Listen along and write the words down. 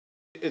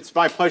It's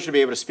my pleasure to be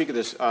able to speak at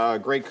this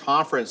great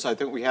conference. I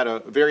think we had a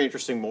very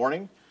interesting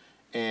morning,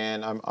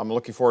 and I'm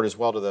looking forward as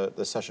well to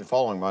the session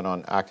following one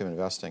on active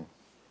investing.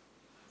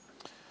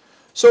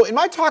 So in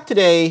my talk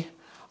today,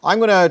 I'm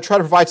going to try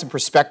to provide some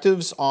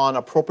perspectives on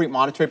appropriate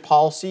monetary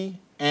policy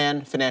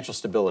and financial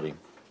stability.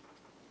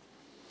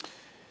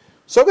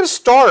 So I'm going to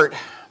start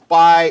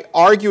by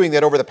arguing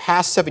that over the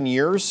past 7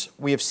 years,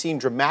 we have seen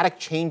dramatic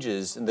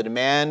changes in the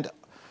demand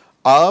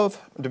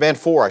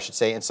for,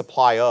 and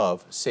supply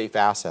of safe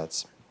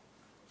assets.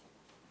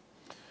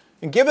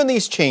 And given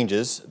these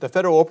changes, the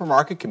Federal Open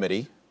Market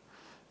Committee,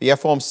 the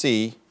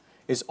FOMC,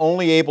 is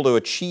only able to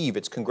achieve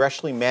its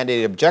congressionally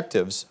mandated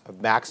objectives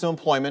of maximum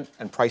employment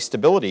and price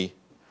stability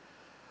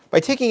by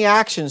taking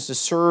actions to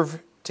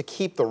serve to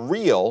keep the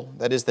real,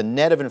 that is the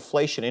net of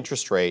inflation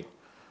interest rate,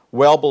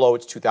 well below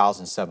its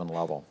 2007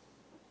 level.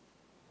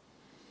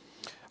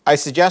 I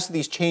suggest that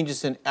these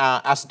changes in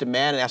asset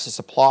demand and asset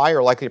supply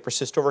are likely to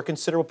persist over a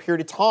considerable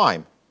period of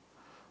time,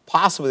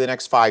 possibly the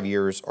next 5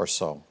 years or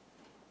so.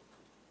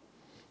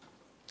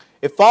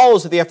 It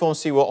follows that the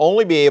FOMC will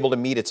only be able to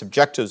meet its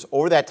objectives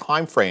over that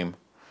time frame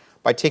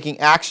by taking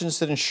actions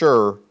that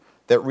ensure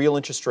that real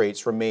interest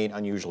rates remain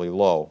unusually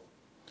low.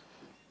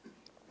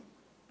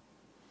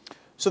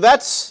 So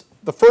that's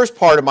the first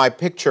part of my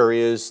picture,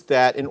 is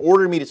that in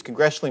order to meet its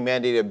congressionally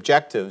mandated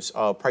objectives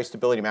of price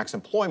stability and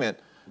maximum employment,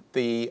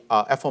 the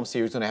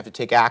FOMC is going to have to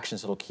take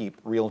actions that will keep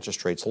real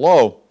interest rates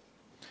low.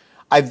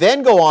 I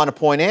then go on to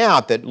point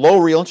out that low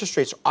real interest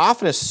rates are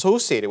often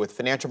associated with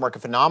financial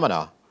market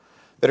phenomena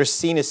that are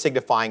seen as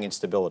signifying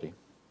instability.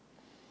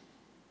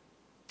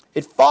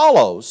 It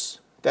follows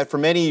that for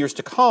many years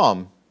to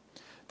come,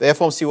 the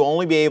FOMC will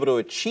only be able to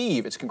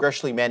achieve its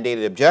congressionally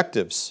mandated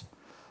objectives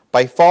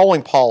by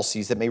following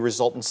policies that may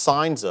result in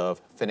signs of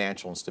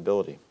financial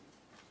instability.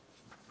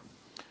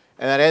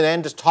 And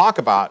then just talk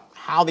about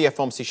how the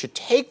FOMC should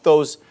take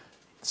those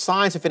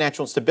signs of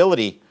financial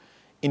instability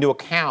into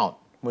account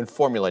when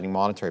formulating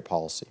monetary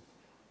policy.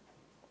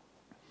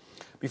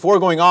 Before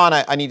going on,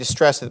 I need to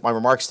stress that my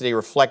remarks today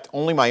reflect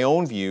only my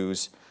own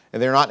views,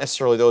 and they're not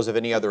necessarily those of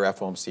any other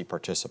FOMC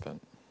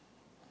participant.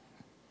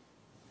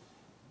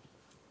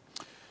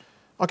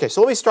 Okay,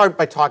 so let me start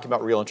by talking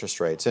about real interest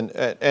rates.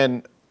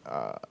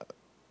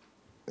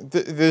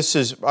 This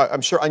is,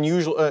 I'm sure,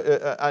 unusual,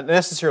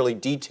 unnecessarily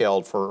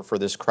detailed for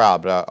this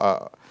crowd,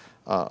 but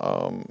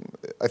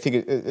I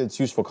think it's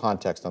useful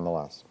context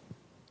nonetheless.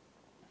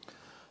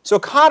 So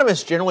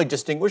economists generally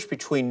distinguish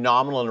between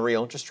nominal and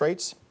real interest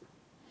rates.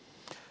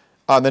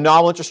 The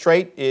nominal interest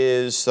rate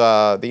is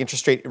the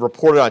interest rate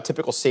reported on a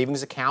typical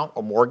savings account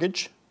or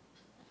mortgage.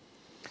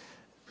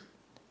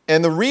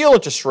 And the real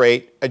interest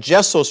rate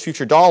adjusts those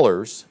future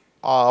dollars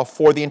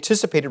for the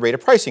anticipated rate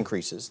of price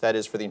increases, that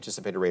is, for the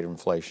anticipated rate of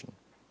inflation.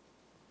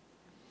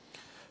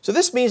 So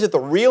this means that the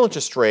real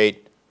interest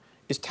rate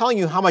is telling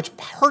you how much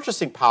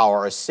purchasing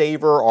power a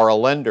saver or a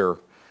lender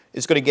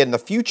is going to get in the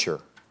future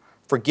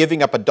for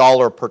giving up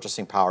 $1 of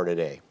purchasing power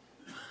today.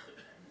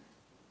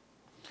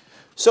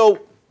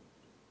 So,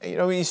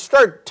 when you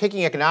start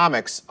taking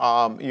economics,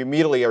 you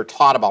immediately are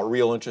taught about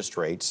real interest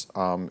rates,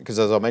 because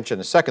as I'll mention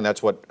in a second,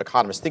 that's what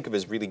economists think of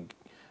as really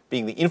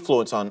being the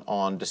influence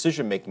on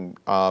decision-making,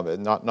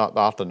 not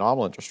the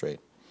nominal interest rate.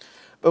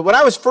 But when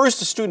I was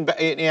first a student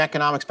in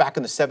economics back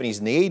in the 70s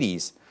and the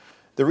 80s,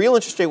 the real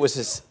interest rate was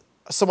this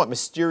somewhat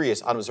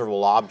mysterious,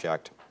 unobservable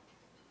object.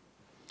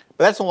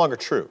 But that's no longer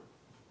true.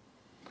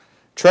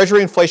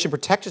 Treasury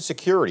inflation-protected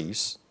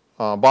securities,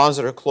 bonds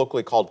that are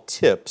colloquially called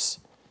TIPS,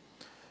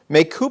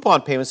 make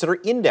coupon payments that are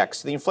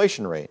indexed to the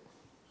inflation rate.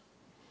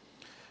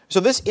 So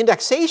this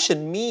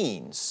indexation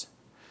means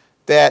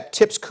that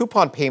TIPS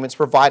coupon payments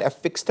provide a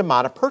fixed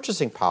amount of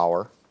purchasing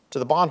power to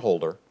the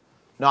bondholder,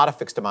 not a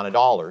fixed amount of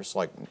dollars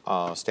like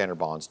standard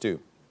bonds do.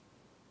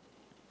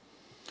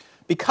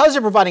 Because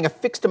they're providing a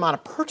fixed amount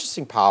of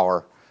purchasing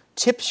power,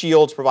 TIPS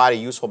yields provide a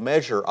useful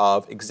measure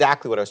of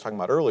exactly what I was talking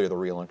about earlier, the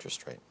real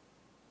interest rate.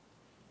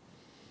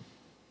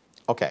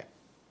 Okay.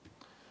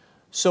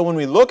 So when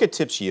we look at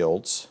TIPS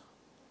yields,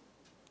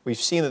 we've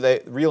seen that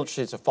the real interest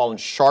rates have fallen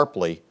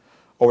sharply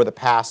over the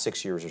past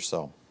 6 years or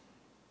so.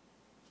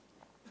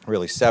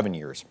 Really 7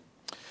 years.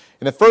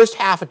 In the first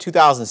half of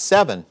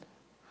 2007,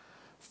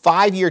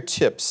 5-year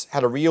TIPS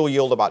had a real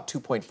yield of about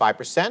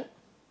 2.5%,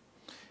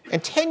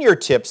 and 10-year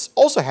TIPS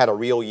also had a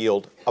real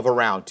yield of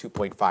around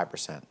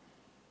 2.5%.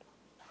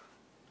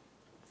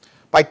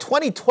 By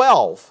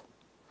 2012,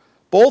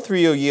 both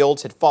real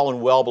yields had fallen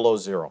well below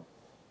zero.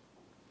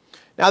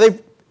 Now,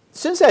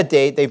 since that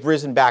date, they've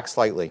risen back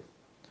slightly,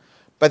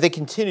 but they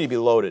continue to be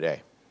low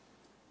today.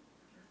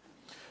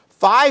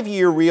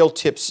 5-year real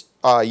TIPS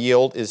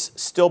yield is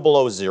still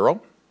below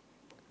zero.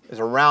 It's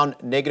around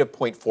negative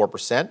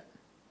 0.4%.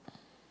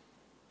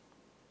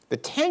 The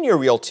 10-year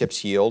real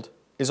TIPS yield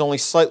is only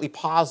slightly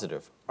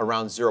positive,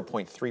 around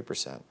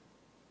 0.3%.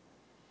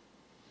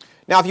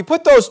 Now, if you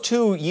put those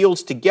two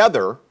yields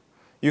together,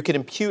 you can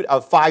impute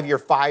a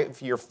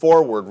 5-year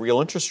forward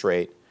real interest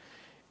rate,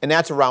 and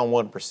that's around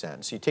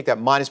 1%. So you take that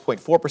minus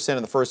 0.4%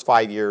 in the first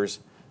 5 years,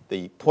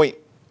 the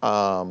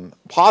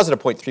positive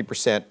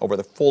 0.3% over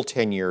the full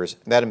 10 years.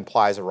 And that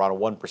implies around a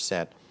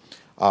 1%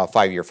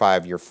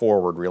 five-year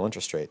forward real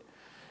interest rate.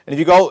 And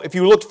if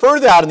you look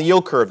further out in the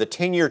yield curve, the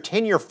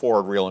 10-year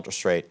forward real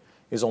interest rate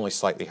is only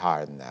slightly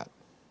higher than that.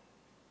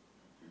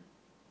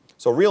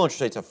 So real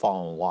interest rates have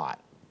fallen a lot.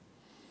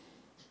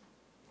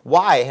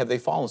 Why have they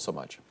fallen so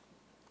much?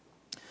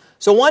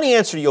 So one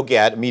answer you'll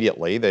get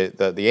immediately, and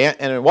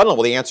at one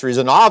level the answer is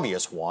an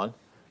obvious one,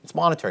 it's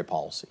monetary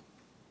policy.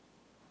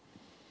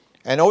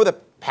 And over the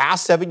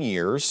past 7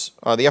 years,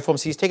 the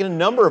FOMC has taken a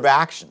number of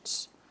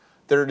actions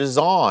that are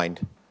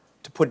designed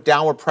to put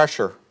downward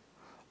pressure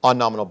on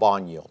nominal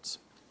bond yields.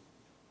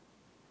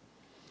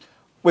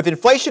 With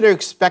inflationary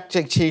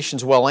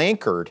expectations well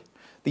anchored,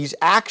 these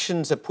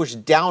actions that push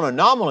down on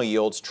nominal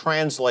yields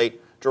translate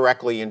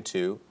directly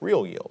into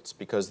real yields,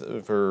 because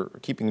for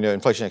keeping the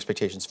inflation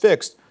expectations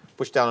fixed,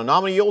 push down on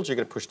nominal yields, you're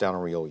going to push down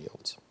on real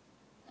yields.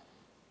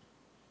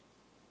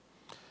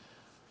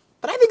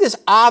 But I think this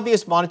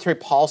obvious monetary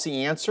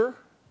policy answer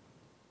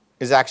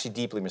is actually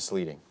deeply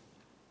misleading.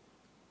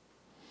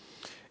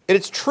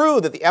 It's true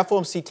that the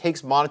FOMC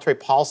takes monetary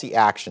policy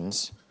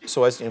actions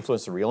so as to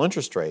influence the real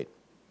interest rate.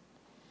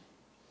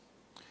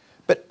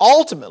 But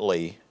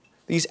ultimately,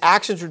 these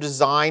actions are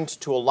designed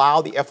to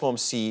allow the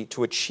FOMC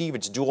to achieve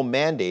its dual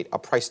mandate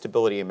of price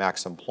stability and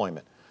maximum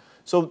employment.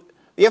 So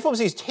the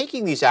FOMC is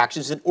taking these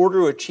actions in order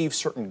to achieve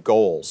certain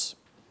goals.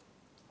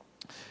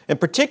 In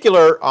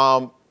particular,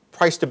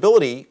 price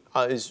stability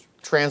is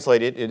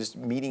translated as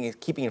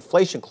keeping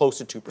inflation close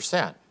to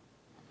 2%.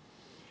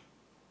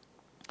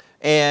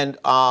 And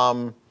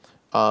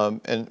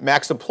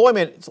max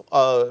employment is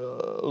a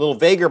little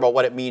vaguer about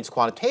what it means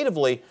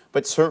quantitatively,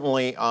 but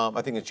certainly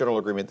I think it's general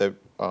agreement that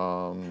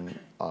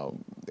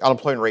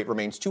unemployment rate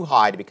remains too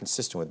high to be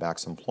consistent with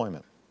max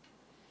employment.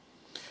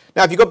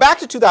 Now, if you go back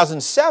to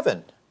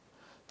 2007,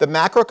 the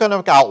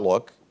macroeconomic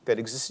outlook that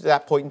existed at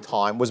that point in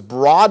time was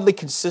broadly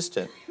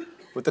consistent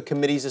with the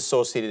committee's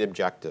associated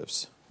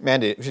objectives,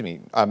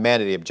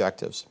 mandated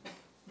objectives.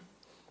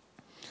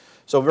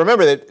 So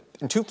remember that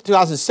in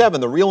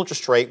 2007, the real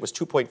interest rate was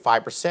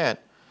 2.5%.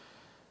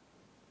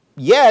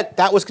 Yet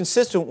that was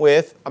consistent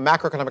with a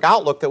macroeconomic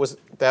outlook that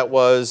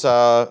was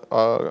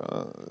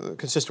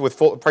consistent with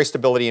full price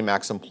stability and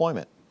max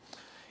employment.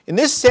 In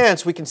this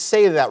sense, we can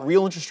say that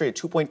real interest rate at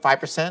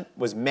 2.5%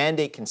 was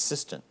mandate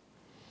consistent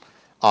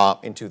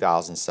in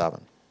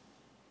 2007.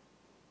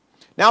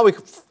 Now we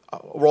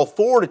roll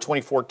forward to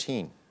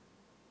 2014.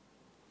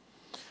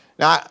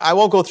 Now, I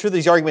won't go through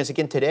these arguments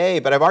again today,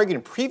 but I've argued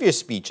in previous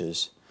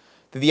speeches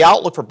that the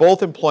outlook for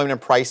both employment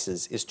and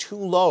prices is too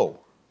low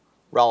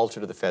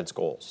relative to the Fed's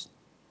goals.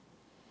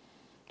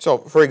 So,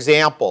 for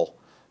example,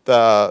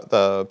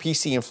 the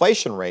PC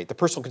inflation rate, the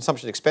personal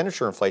consumption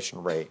expenditure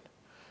inflation rate,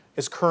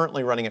 is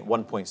currently running at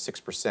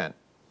 1.6%.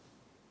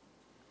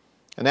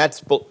 And that's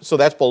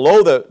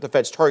below the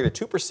Fed's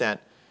target of 2%,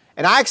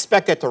 and I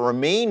expect that to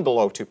remain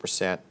below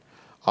 2%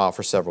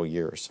 for several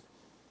years.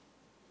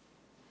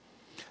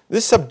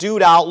 This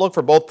subdued outlook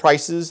for both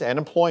prices and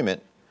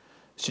employment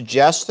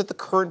suggests that the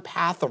current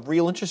path of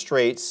real interest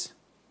rates,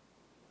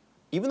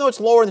 even though it's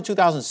lower than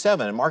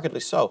 2007, and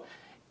markedly so,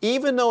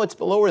 even though it's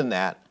lower than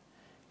that,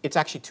 it's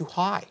actually too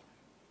high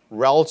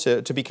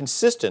relative to be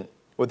consistent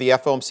with the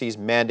FOMC's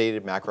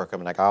mandated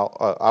macroeconomic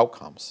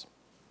outcomes.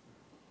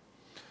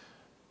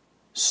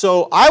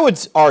 So I would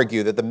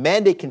argue that the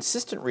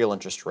mandate-consistent real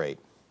interest rate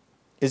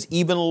is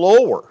even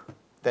lower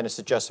than is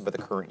suggested by the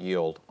current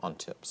yield on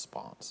TIPS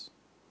bonds.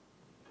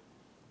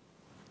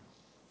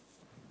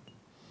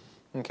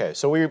 Okay,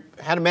 so we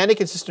had a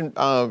mandate-consistent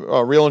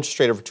real interest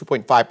rate of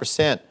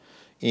 2.5%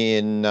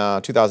 in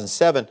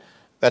 2007.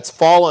 That's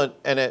fallen,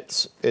 and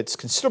it's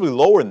considerably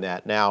lower than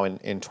that now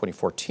in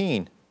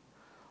 2014.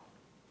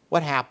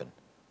 What happened?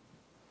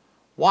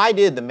 Why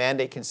did the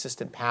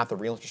mandate-consistent path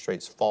of real interest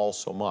rates fall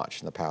so much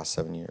in the past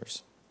 7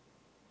 years?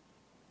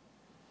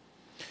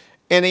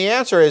 And the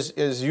answer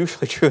is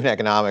usually true in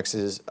economics,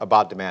 is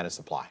about demand and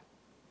supply.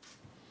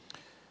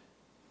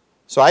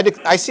 So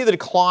I see the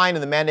decline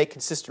in the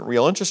mandate-consistent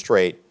real interest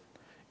rate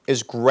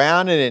is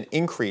grounded in an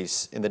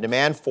increase in the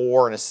demand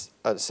for and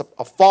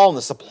a fall in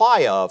the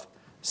supply of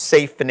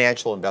safe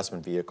financial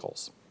investment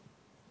vehicles.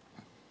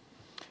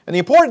 And the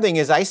important thing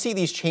is I see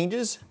these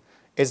changes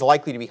as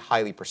likely to be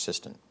highly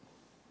persistent.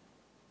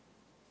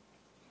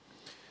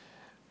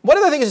 One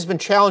of the things that's been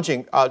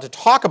challenging to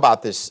talk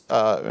about this,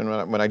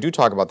 and when I do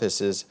talk about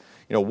this, is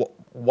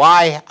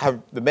why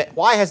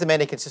has the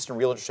mandate-consistent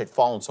real interest rate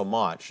fallen so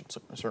much? It's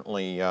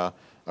certainly a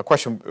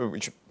question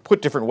which,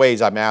 put different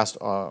ways, I'm asked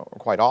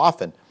quite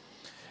often.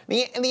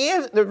 And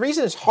the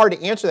reason it's hard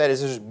to answer that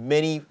is there's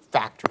many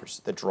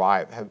factors that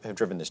have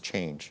driven this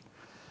change.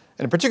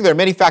 And in particular, there are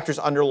many factors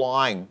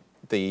underlying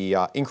the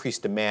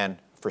increased demand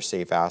for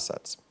safe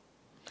assets.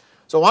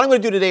 So what I'm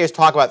going to do today is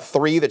talk about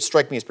three that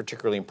strike me as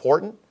particularly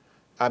important.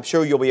 I'm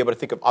sure you'll be able to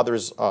think of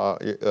others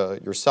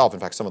yourself. In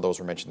fact, some of those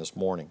were mentioned this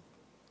morning.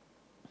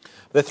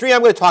 The three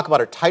I'm going to talk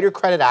about are tighter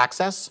credit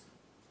access,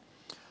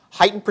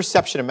 heightened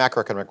perception of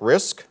macroeconomic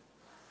risk,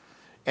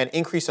 and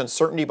increased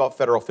uncertainty about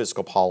federal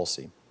fiscal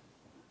policy.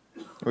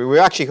 We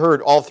actually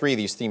heard all three of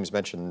these themes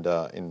mentioned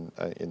in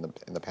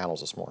the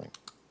panels this morning.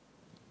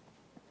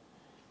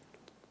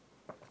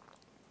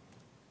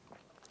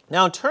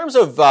 Now, in terms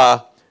of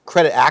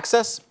credit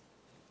access,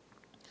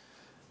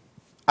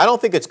 I don't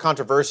think it's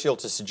controversial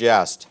to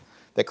suggest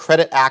that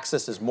credit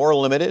access is more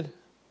limited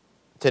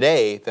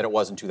today than it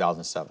was in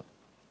 2007.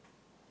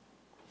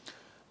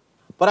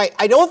 But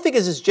I don't think,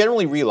 as is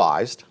generally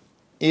realized,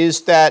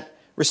 is that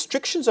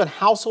restrictions on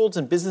households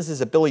and businesses'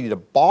 ability to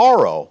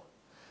borrow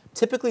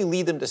typically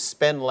lead them to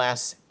spend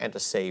less and to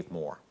save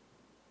more.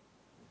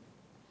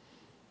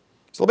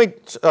 So let me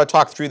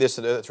talk through this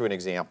through an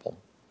example.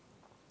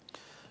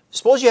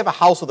 Suppose you have a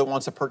household that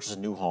wants to purchase a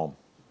new home.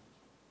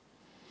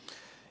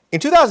 In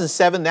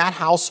 2007, that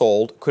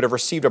household could have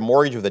received a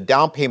mortgage with a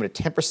down payment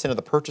of 10% of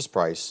the purchase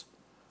price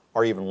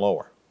or even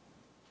lower.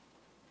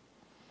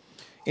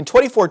 In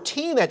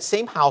 2014, that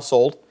same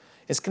household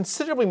is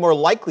considerably more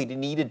likely to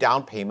need a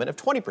down payment of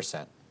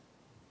 20%.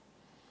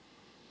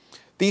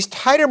 These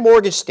tighter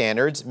mortgage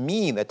standards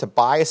mean that to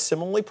buy a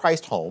similarly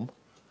priced home,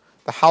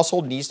 the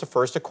household needs to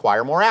first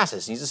acquire more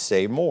assets, needs to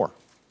save more.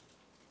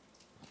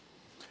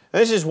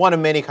 And this is one of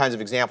many kinds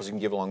of examples you can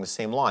give along the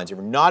same lines. If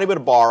you're not able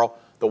to borrow,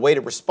 the way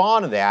to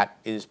respond to that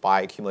is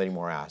by accumulating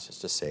more assets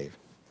to save.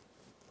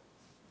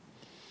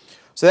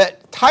 So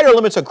that tighter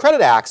limits on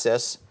credit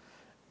access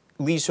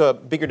leads to a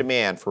bigger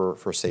demand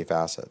for safe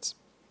assets.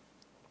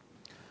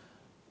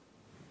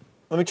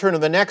 Let me turn to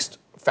the next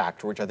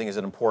factor, which I think is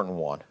an important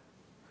one.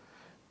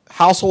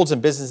 Households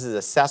and businesses'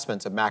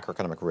 assessments of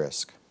macroeconomic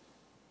risk.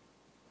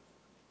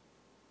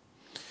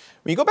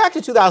 When you go back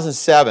to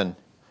 2007,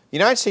 the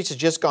United States has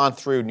just gone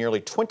through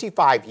nearly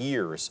 25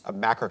 years of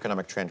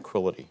macroeconomic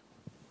tranquility.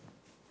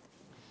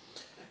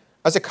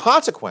 As a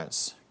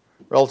consequence,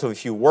 relatively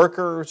few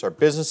workers or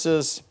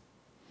businesses,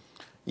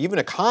 even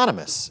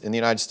economists in the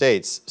United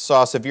States,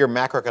 saw a severe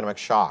macroeconomic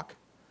shock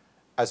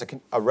as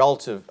a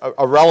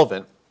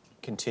relevant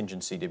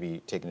contingency to be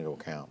taken into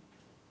account.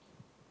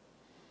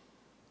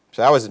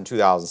 So that was in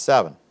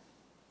 2007.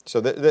 So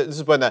this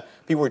is when the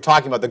people were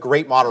talking about the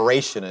Great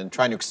Moderation and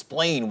trying to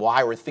explain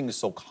why were things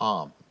so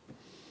calm.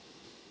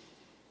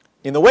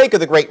 In the wake of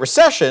the Great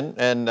Recession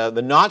and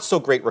the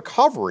not-so-great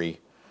recovery,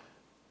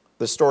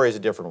 the story is a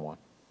different one.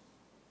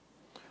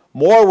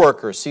 More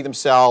workers see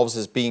themselves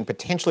as being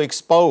potentially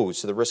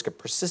exposed to the risk of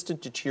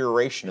persistent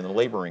deterioration in their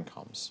labor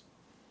incomes.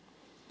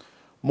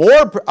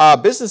 More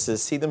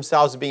businesses see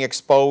themselves as being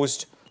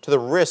exposed to the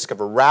risk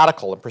of a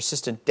radical and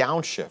persistent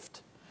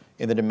downshift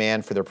in the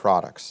demand for their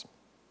products.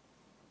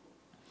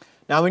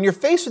 Now, when you're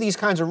faced with these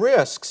kinds of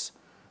risks,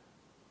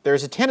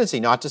 there's a tendency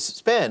not to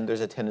spend,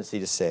 there's a tendency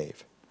to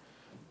save.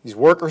 These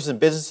workers and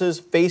businesses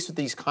faced with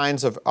these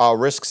kinds of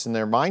risks in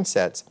their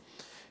mindsets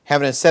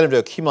have an incentive to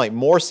accumulate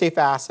more safe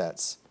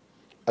assets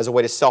as a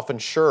way to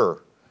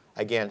self-insure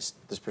against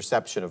this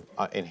perception of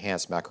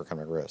enhanced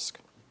macroeconomic risk.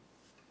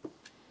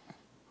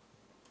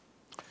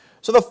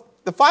 So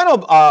the final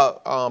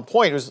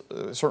point was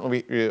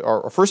certainly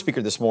our first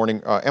speaker this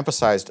morning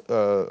emphasized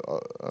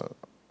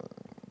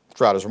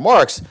throughout his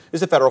remarks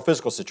is the federal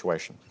fiscal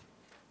situation.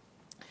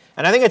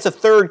 And I think it's a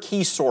third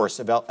key source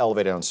of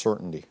elevated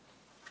uncertainty.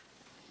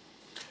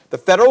 The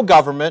federal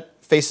government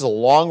faces a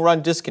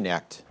long-run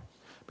disconnect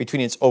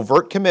between its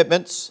overt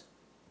commitments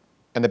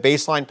and the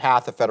baseline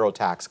path of federal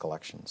tax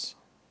collections.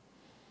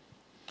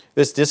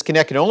 This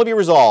disconnect can only be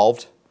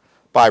resolved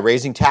by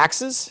raising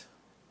taxes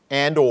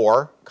and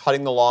or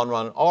cutting the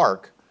long-run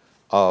arc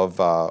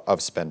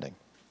of spending.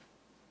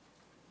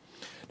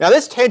 Now,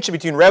 this tension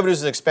between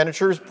revenues and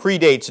expenditures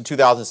predates the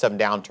 2007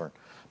 downturn.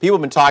 People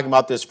have been talking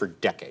about this for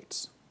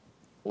decades,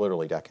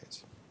 literally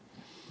decades.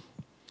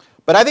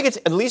 But I think it's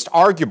at least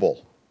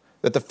arguable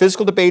that the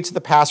fiscal debates of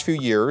the past few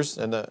years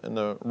and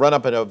the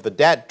run-up of the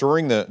debt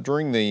during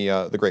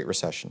the Great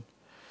Recession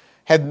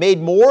have made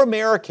more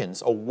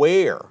Americans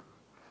aware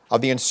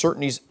of the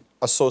uncertainties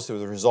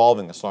associated with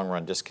resolving this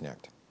long-run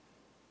disconnect.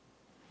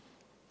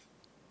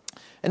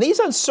 And these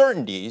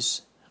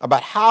uncertainties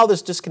about how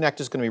this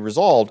disconnect is going to be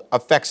resolved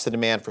affects the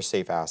demand for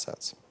safe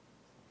assets.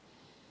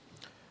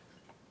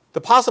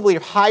 The possibility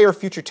of higher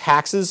future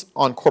taxes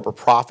on corporate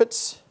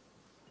profits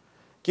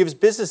gives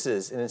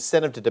businesses an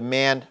incentive to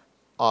demand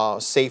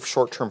safe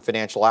short-term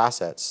financial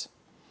assets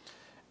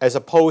as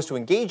opposed to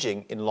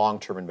engaging in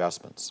long-term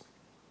investments.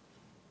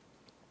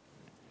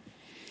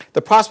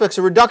 The prospects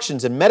of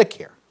reductions in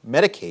Medicare,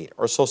 Medicaid,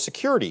 or Social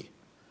Security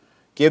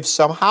give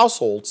some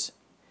households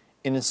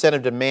an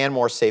incentive to demand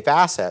more safe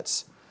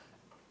assets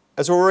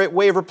as a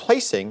way of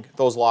replacing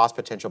those lost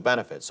potential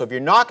benefits. So if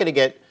you're not going to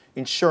get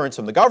insurance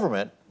from the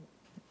government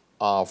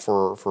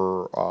for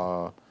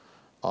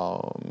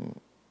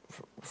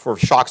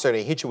shocks that are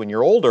going to hit you when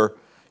you're older,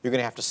 you're going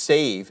to have to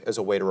save as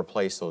a way to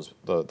replace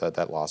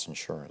that lost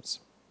insurance.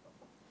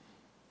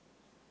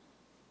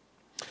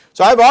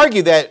 So I've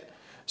argued that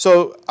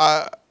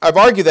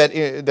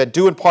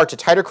due in part to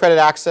tighter credit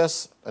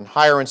access and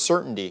higher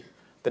uncertainty,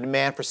 the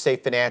demand for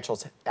safe financial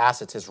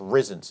assets has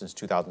risen since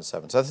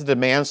 2007. So that's the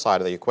demand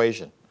side of the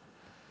equation.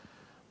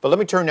 But let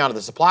me turn now to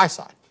the supply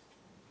side.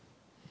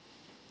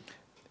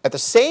 At the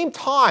same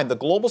time, the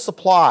global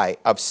supply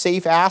of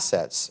safe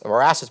assets,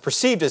 or assets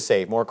perceived as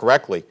safe, more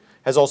correctly,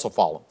 has also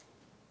fallen.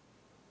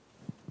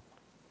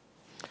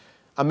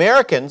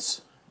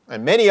 Americans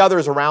and many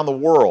others around the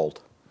world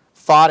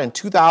thought in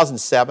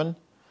 2007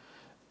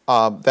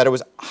 that it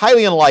was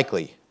highly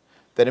unlikely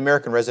that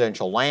American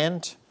residential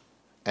land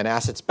and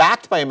assets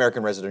backed by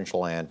American residential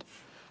land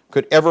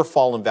could ever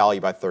fall in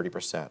value by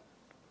 30%.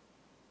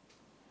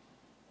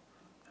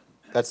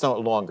 That's no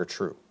longer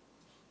true.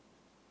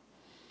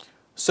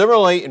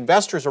 Similarly,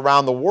 investors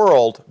around the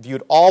world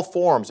viewed all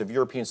forms of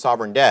European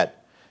sovereign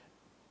debt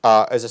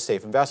as a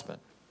safe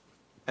investment.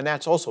 And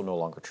that's also no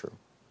longer true.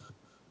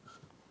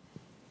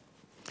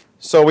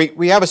 So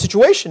we have a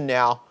situation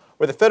now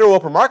where the Federal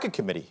Open Market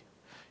Committee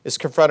is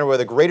confronted with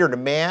a greater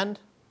demand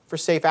for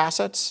safe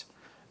assets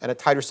and a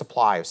tighter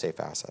supply of safe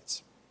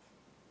assets.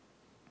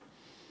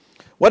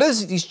 What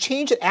does these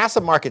changes in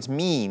asset markets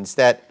means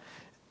that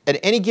at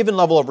any given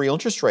level of real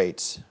interest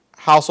rates,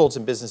 households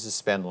and businesses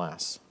spend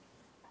less.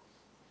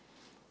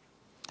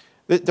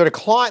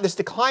 This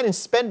decline in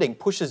spending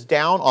pushes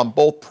down on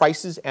both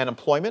prices and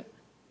employment.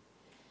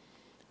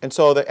 And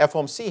so the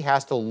FOMC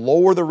has to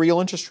lower the real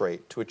interest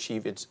rate to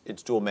achieve its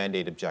dual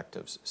mandate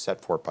objectives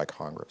set forth by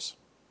Congress.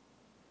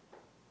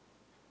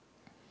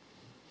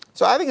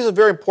 So I think it's a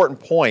very important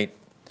point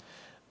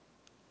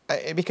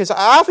because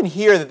I often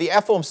hear that the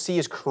FOMC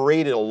has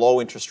created a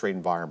low interest rate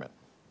environment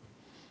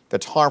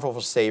that's harmful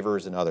for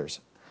savers and others.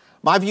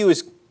 My view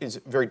is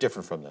very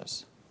different from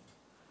this.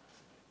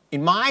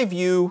 In my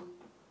view,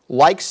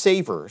 like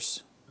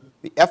savers,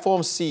 the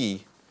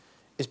FOMC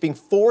is being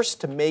forced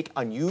to make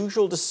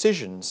unusual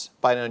decisions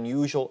by an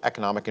unusual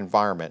economic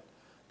environment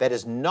that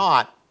is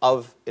not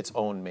of its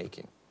own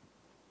making.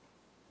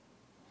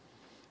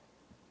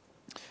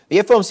 The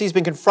FOMC has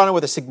been confronted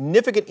with a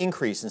significant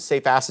increase in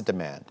safe asset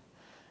demand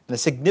and a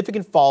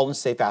significant fall in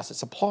safe asset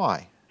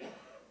supply.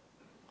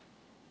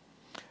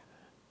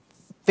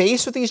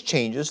 Faced with these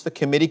changes, the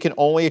committee can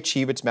only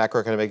achieve its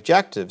macroeconomic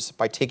objectives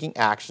by taking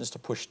actions to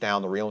push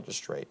down the real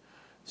interest rate.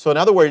 So in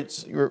other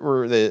words,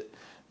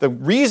 the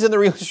reason the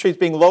real interest rate is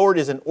being lowered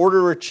is in order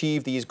to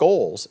achieve these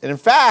goals. And in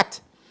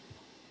fact,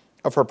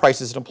 for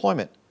prices and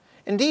employment.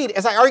 Indeed,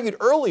 as I argued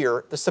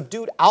earlier, the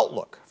subdued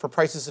outlook for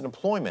prices and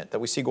employment that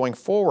we see going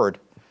forward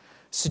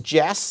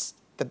suggests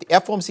that the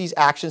FOMC's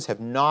actions have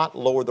not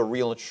lowered the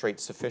real interest rate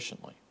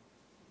sufficiently.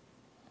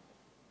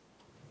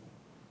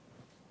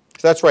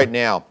 So that's right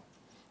now.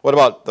 What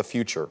about the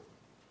future?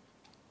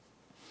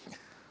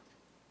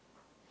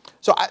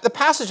 So the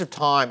passage of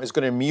time is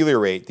going to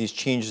ameliorate these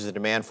changes in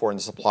demand for and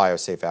the supply of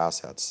safe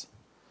assets.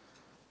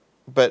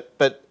 But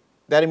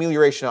that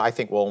amelioration, I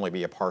think, will only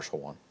be a partial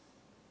one.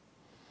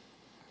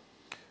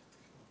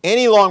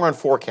 Any long-run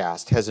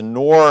forecast has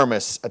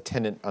enormous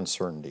attendant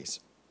uncertainties.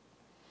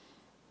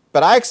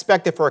 But I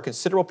expect that for a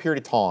considerable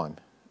period of time,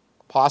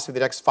 possibly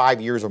the next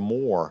 5 years or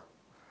more,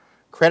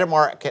 credit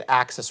market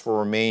access will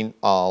remain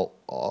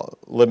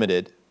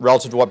limited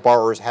relative to what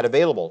borrowers had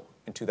available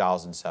in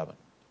 2007.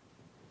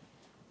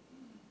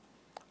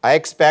 I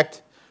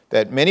expect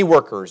that many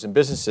workers and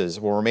businesses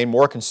will remain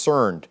more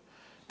concerned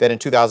than in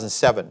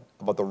 2007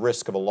 about the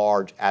risk of a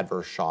large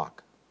adverse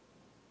shock.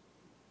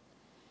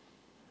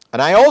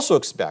 And I also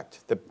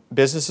expect that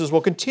businesses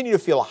will continue to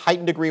feel a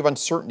heightened degree of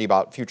uncertainty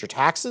about future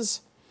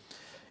taxes,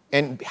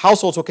 and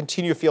households will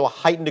continue to feel a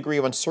heightened degree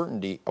of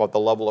uncertainty about the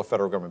level of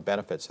federal government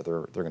benefits that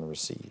they're going to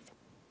receive.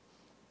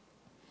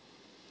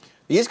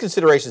 These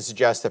considerations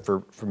suggest that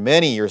for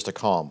many years to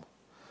come,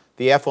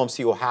 the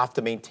FOMC will have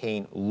to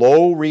maintain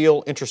low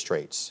real interest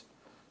rates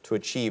to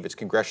achieve its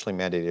congressionally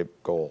mandated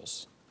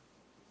goals.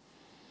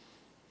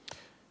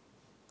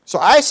 So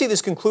I see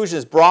this conclusion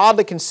as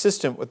broadly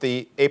consistent with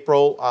the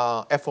April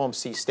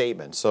FOMC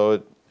statement.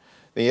 So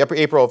the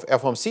April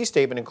FOMC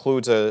statement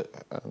includes,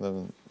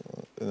 in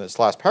this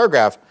last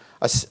paragraph,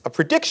 a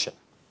prediction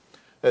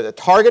that the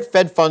target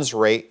Fed funds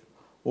rate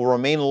will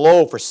remain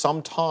low for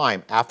some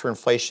time after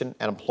inflation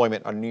and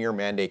employment are near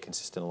mandate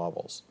consistent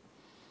levels.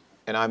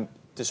 And I'm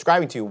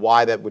describing to you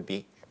why that would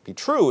be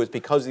true is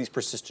because of these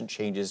persistent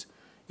changes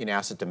in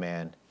asset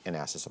demand and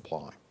asset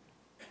supply.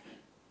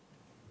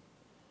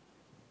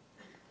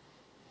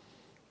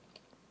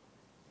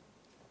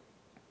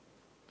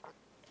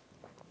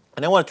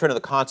 And I want to turn to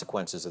the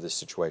consequences of this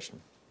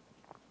situation.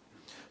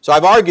 So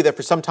I've argued that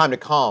for some time to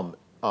come,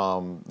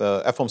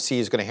 the FOMC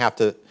is going to have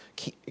to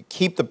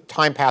keep the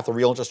time path of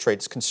real interest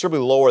rates considerably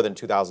lower than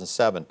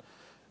 2007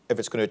 if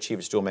it's going to achieve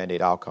its dual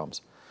mandate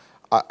outcomes.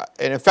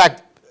 And in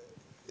fact,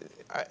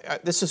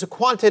 this is a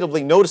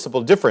quantitatively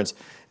noticeable difference.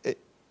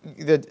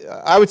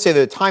 I would say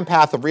the time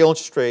path of real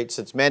interest rates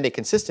that's mandate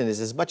consistent is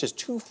as much as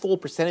 2 full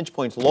percentage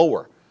points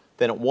lower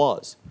than it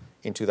was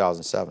in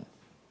 2007.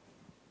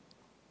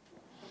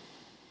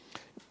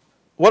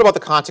 What about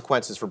the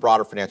consequences for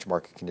broader financial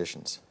market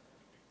conditions?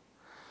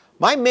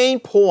 My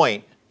main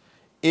point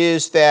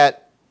is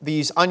that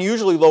these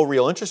unusually low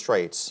real interest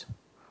rates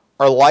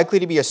are likely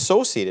to be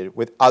associated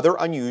with other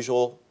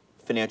unusual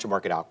financial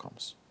market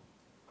outcomes.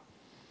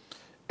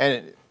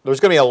 And there's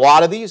going to be a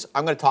lot of these.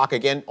 I'm going to talk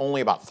again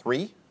only about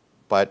 3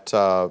 but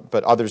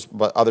others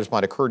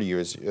might occur to you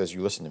as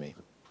you listen to me.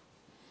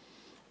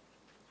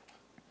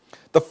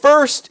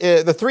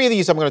 The three of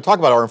these I'm going to talk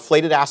about are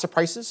inflated asset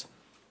prices,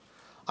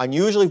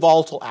 unusually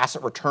volatile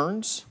asset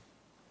returns,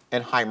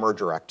 and high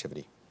merger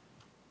activity.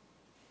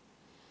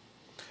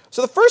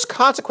 So the first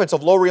consequence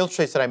of low real interest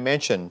rates that I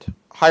mentioned,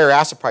 higher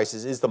asset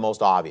prices, is the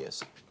most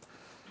obvious.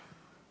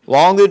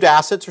 Long-lived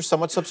assets are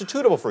somewhat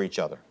substitutable for each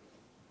other.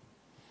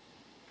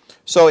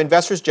 So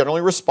investors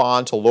generally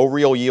respond to low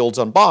real yields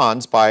on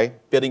bonds by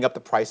bidding up the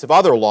price of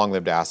other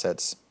long-lived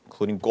assets,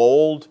 including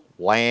gold,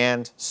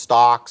 land,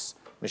 stocks,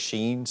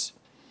 machines.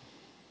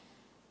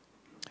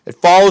 It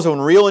follows that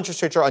when real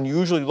interest rates are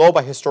unusually low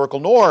by historical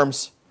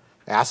norms,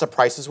 asset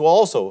prices will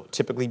also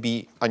typically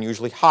be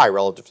unusually high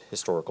relative to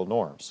historical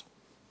norms.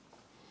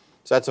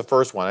 So that's the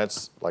first one.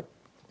 It's like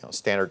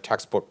standard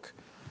textbook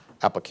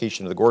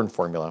application of the Gordon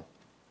formula.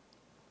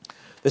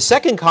 The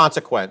second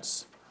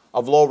consequence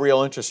of low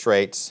real interest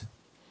rates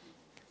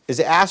is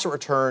that asset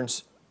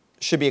returns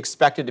should be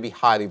expected to be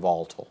highly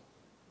volatile.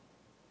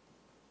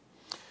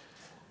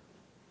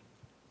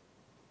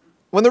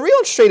 When the real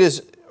interest rate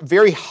is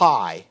very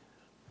high,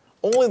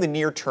 only the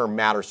near term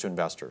matters to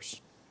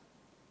investors.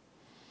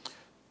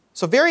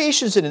 So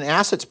variations in an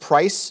asset's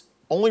price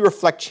only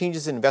reflect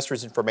changes in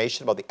investors'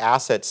 information about the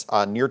asset's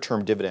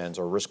near-term dividends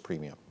or risk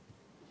premium.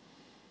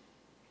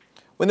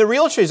 When the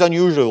real interest rate is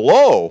unusually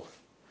low,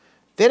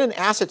 then an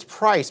asset's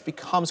price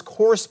becomes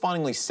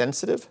correspondingly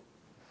sensitive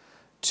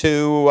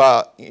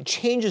to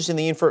changes in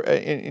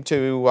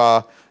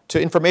the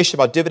to information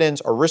about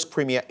dividends or risk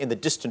premia in the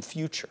distant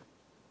future.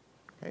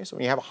 Okay, so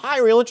when you have a high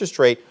real interest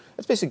rate,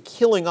 that's basically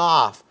killing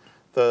off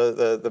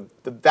the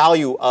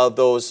value of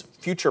those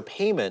future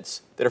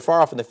payments that are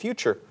far off in the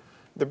future.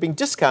 They're being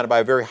discounted by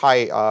a very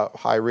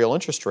high real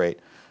interest rate.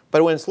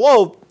 But when it's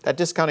low, that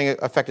discounting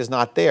effect is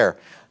not there.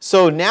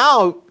 So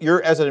now,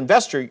 as an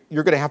investor,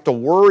 you're going to have to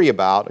worry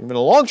about, even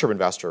a long-term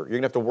investor, you're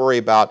going to have to worry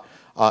about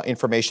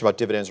information about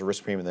dividends or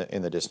risk premium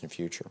in the distant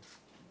future.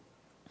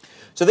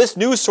 So this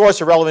new source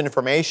of relevant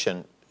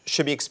information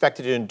should be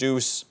expected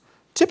to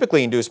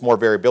typically induce more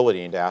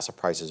variability into asset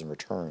prices and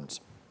returns.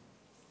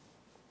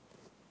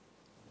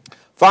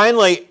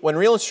 Finally, when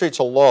real interest rates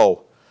are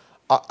low,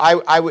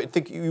 I would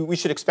think we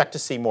should expect to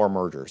see more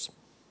mergers.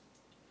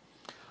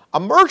 A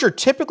merger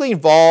typically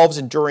involves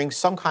enduring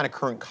some kind of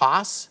current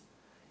costs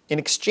in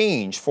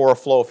exchange for a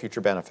flow of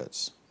future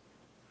benefits.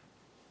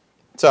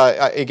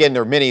 So again,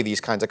 there are many of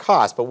these kinds of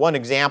costs, but one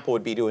example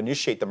would be to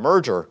initiate the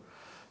merger.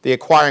 The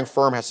acquiring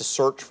firm has to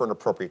search for an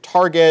appropriate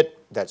target.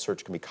 That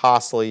search can be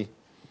costly.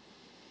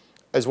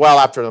 As well,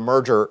 after the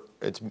merger,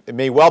 it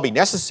may well be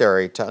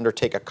necessary to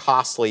undertake a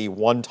costly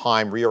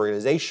one-time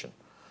reorganization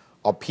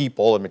of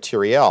people and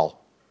materiel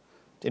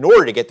in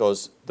order to get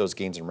those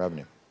gains in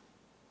revenue.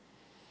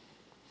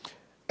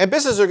 And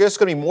businesses are just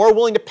going to be more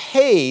willing to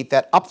pay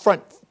that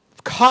upfront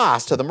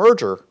cost of the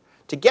merger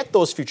to get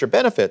those future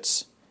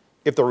benefits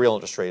if the real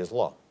interest rate is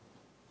low.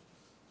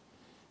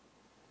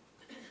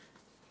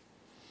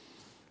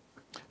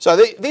 So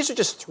these are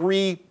just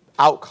three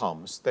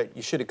outcomes that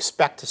you should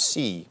expect to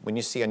see when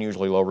you see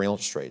unusually low real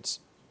interest rates: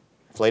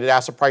 inflated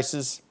asset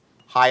prices,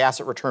 high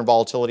asset return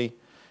volatility,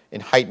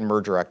 and heightened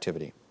merger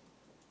activity.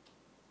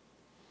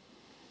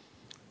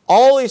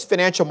 All these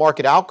financial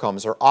market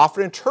outcomes are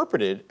often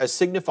interpreted as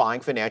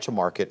signifying financial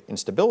market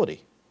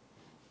instability.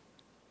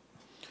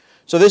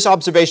 So this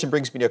observation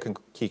brings me to a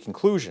key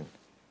conclusion.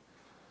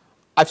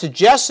 I've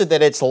suggested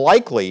that it's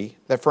likely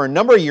that for a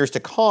number of years to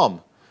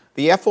come,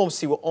 the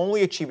FOMC will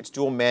only achieve its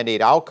dual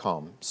mandate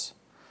outcomes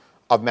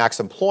of max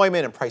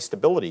employment and price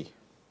stability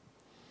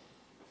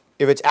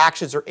if its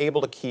actions are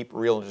able to keep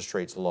real interest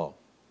rates low.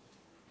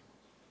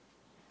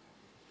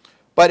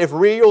 But if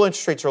real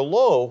interest rates are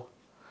low,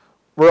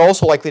 we're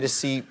also likely to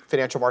see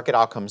financial market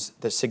outcomes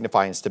that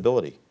signify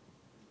instability.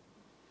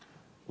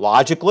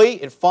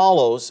 Logically, it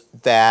follows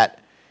that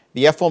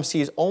the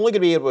FOMC is only going to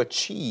be able to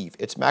achieve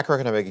its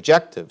macroeconomic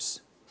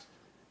objectives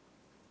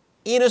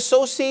in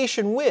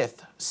association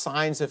with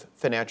signs of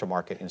financial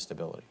market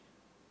instability.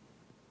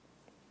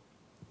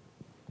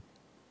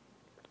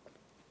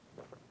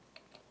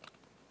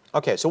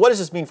 Okay, so what does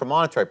this mean for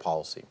monetary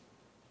policy?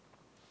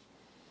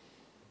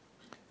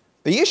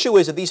 The issue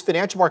is that these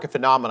financial market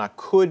phenomena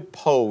could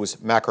pose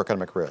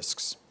macroeconomic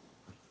risks.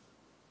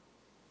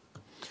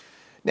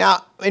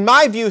 Now, in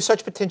my view,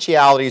 such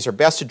potentialities are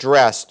best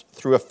addressed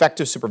through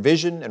effective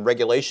supervision and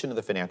regulation of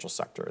the financial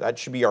sector. That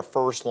should be our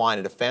first line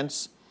of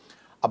defense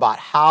about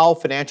how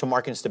financial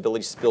market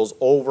instability spills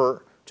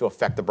over to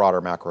affect the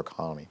broader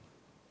macroeconomy.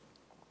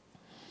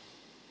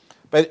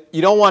 But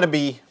you don't want to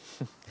be,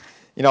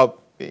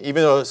 even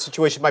though the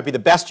situation might be the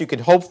best you can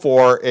hope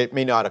for, it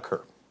may not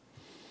occur.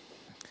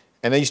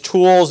 And these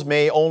tools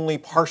may only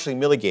partially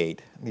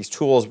mitigate, these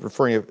tools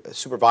referring to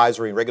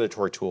supervisory and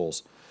regulatory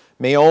tools,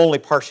 may only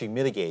partially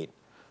mitigate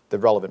the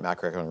relevant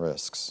macroeconomic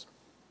risks.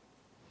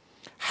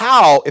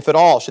 How, if at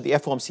all, should the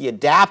FOMC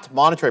adapt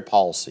monetary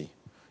policy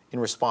in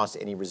response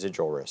to any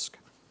residual risk?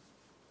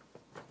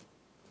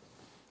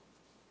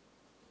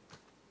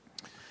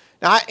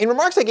 Now, in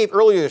remarks I gave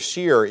earlier this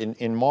year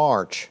in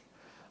March,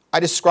 I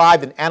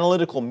described an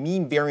analytical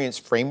mean variance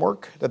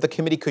framework that the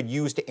committee could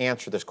use to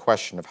answer this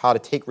question of how to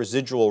take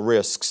residual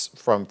risks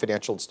from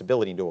financial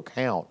instability into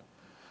account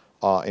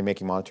in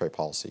making monetary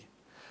policy.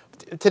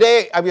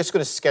 Today, I'm just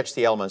going to sketch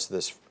the elements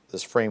of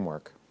this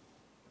framework.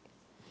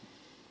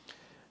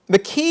 The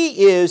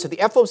key is that the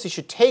FOMC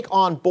should take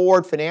on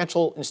board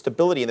financial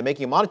instability in the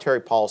making of monetary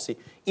policy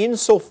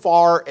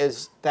insofar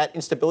as that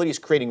instability is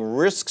creating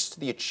risks to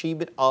the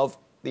achievement of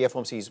the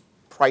FOMC's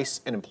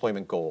price and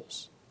employment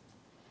goals.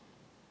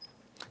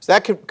 So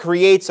that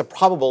creates a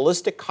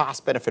probabilistic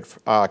cost-benefit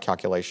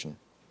calculation.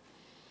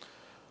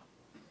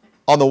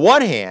 On the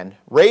one hand,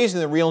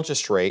 raising the real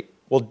interest rate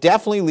will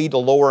definitely lead to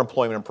lower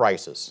employment and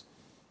prices.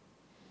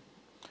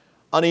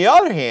 On the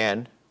other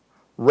hand,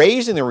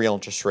 raising the real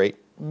interest rate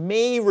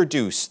may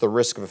reduce the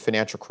risk of a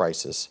financial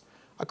crisis,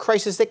 a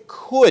crisis that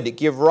could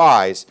give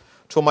rise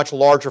to a much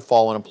larger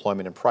fall in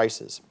employment and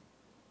prices.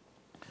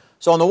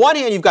 So on the one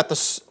hand, you've got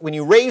when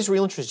you raise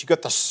real interest, you've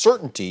got the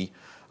certainty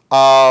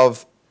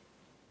of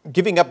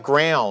giving up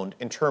ground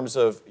in terms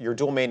of your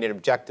dual mandate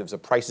objectives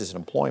of prices and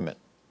employment.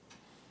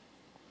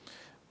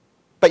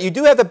 But you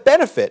do have the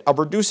benefit of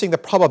reducing the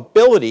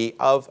probability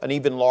of an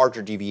even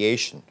larger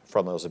deviation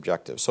from those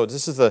objectives. So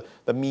this is the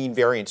mean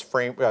variance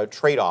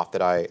trade-off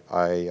that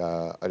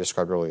I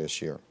described earlier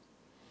this year.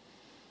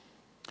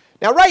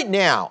 Now, right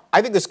now,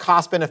 I think this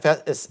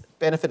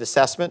cost-benefit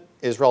assessment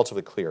is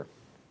relatively clear.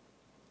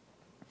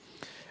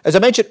 As I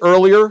mentioned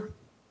earlier,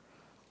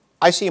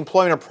 I see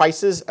employment and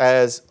prices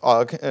as,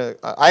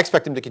 I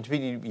expect them to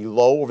continue to be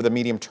low over the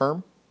medium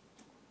term.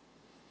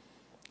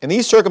 In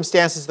these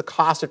circumstances, the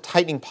cost of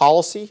tightening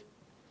policy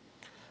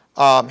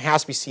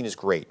has to be seen as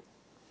great.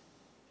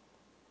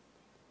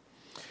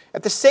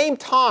 At the same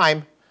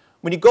time,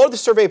 when you go to the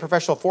survey of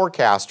professional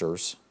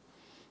forecasters,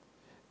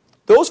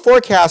 those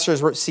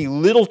forecasters see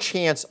little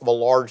chance of a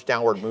large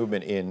downward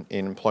movement in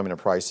employment and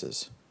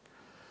prices.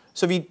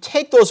 So if you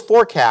take those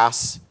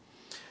forecasts,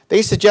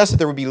 they suggest that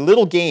there would be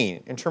little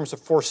gain in terms of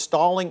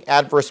forestalling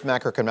adverse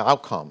macroeconomic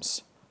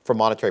outcomes from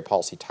monetary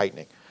policy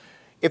tightening.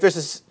 If there's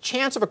a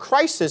chance of a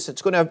crisis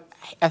that's going to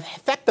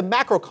affect the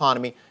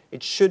macroeconomy,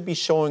 it should be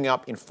showing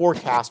up in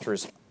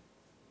forecasters'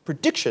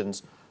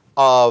 predictions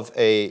of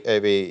a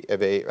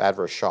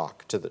adverse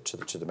shock to the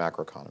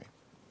macroeconomy.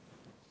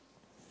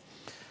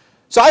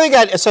 So I think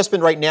that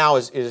assessment right now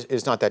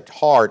is not that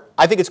hard.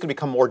 I think it's going to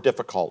become more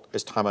difficult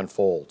as time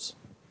unfolds.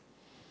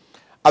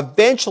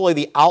 Eventually,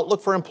 the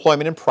outlook for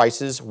employment and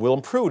prices will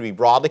improve to be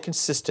broadly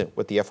consistent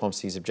with the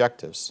FOMC's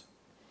objectives.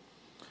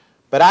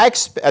 But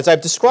as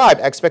I've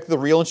described, I expect the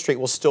real interest rate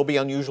will still be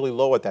unusually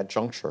low at that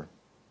juncture.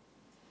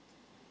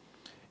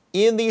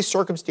 In these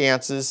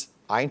circumstances,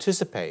 I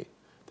anticipate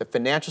that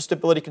financial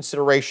stability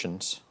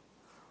considerations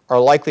are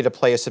likely to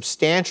play a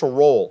substantial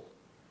role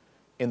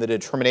in the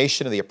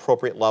determination of the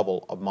appropriate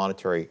level of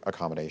monetary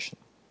accommodation.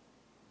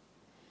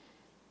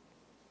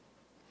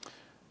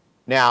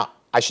 Now,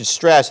 I should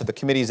stress that the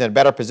committee is in a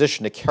better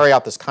position to carry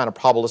out this kind of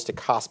probabilistic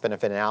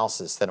cost-benefit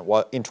analysis than it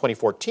was in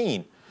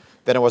 2014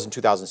 than it was in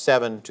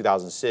 2007,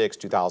 2006,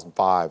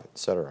 2005, et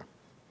cetera.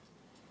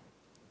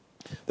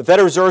 The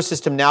Federal Reserve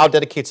System now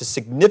dedicates a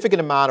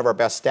significant amount of our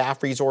best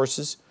staff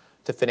resources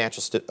to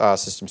financial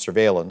system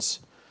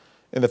surveillance.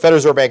 And the Federal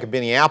Reserve Bank of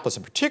Minneapolis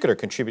in particular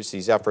contributes to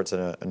these efforts in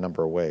a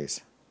number of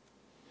ways.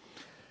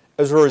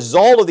 As a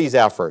result of these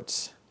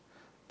efforts,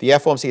 the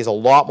FOMC has a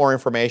lot more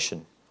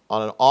information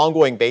on an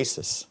ongoing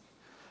basis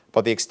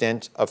about the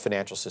extent of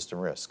financial system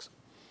risks.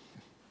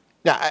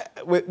 Now,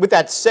 with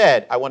that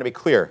said, I want to be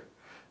clear.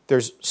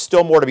 There's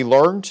still more to be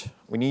learned.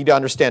 We need to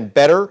understand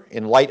better,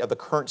 in light of the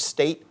current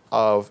state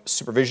of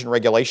supervision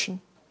regulation,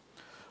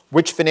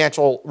 which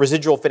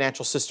residual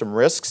financial system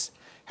risks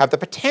have the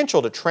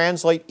potential to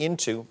translate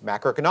into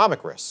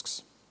macroeconomic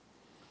risks.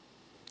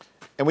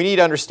 And we need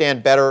to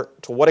understand better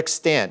to what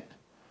extent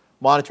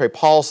monetary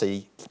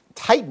policy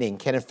tightening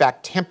can in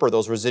fact temper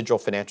those residual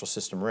financial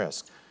system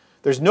risks.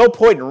 There's no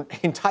point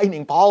in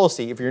tightening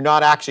policy if you're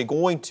not actually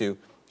going to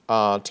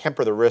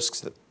temper the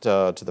risks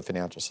to the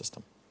financial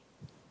system.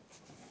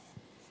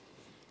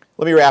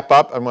 Let me wrap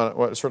up.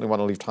 I certainly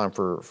want to leave time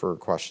for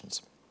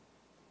questions.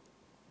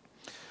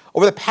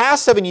 Over the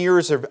past 7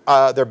 years, there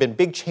have been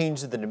big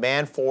changes in the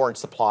demand for and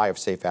supply of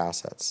safe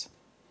assets.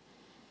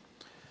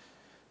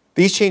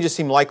 These changes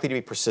seem likely to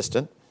be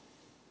persistent,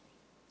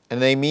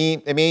 and they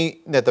mean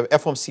that the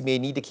FOMC may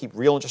need to keep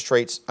real interest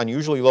rates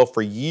unusually low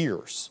for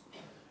years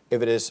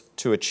if it is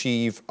to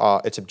achieve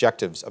its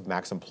objectives of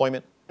max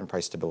employment and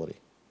price stability.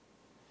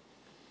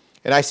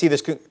 And I see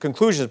this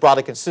conclusion as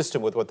broadly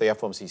consistent with what the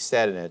FOMC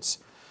said in its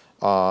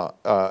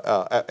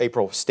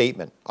April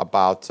statement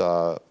about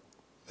the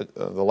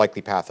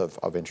likely path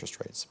of interest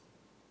rates.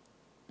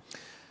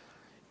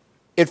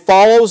 It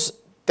follows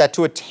that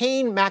to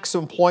attain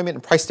maximum employment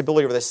and price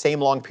stability over the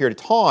same long period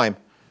of time,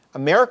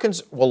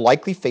 Americans will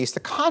likely face the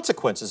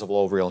consequences of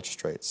low real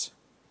interest rates.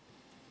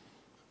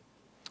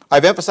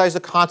 I've emphasized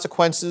the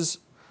consequences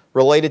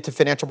related to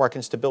financial market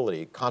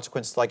instability,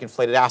 consequences like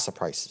inflated asset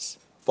prices,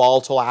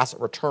 volatile asset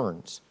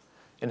returns,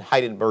 and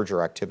heightened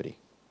merger activity.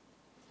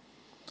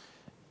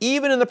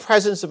 Even in the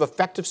presence of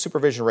effective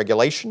supervision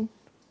regulation,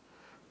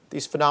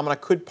 these phenomena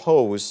could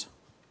pose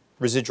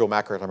residual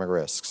macroeconomic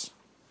risks.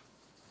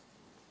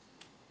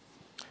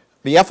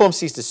 The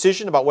FOMC's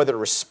decision about whether to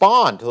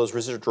respond to those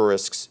residual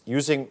risks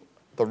using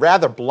the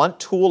rather blunt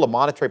tool of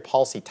monetary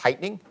policy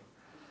tightening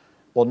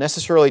will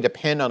necessarily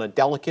depend on a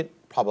delicate,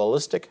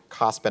 probabilistic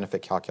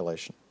cost-benefit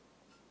calculation.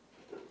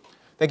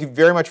 Thank you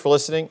very much for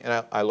listening,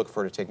 and I look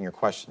forward to taking your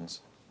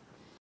questions.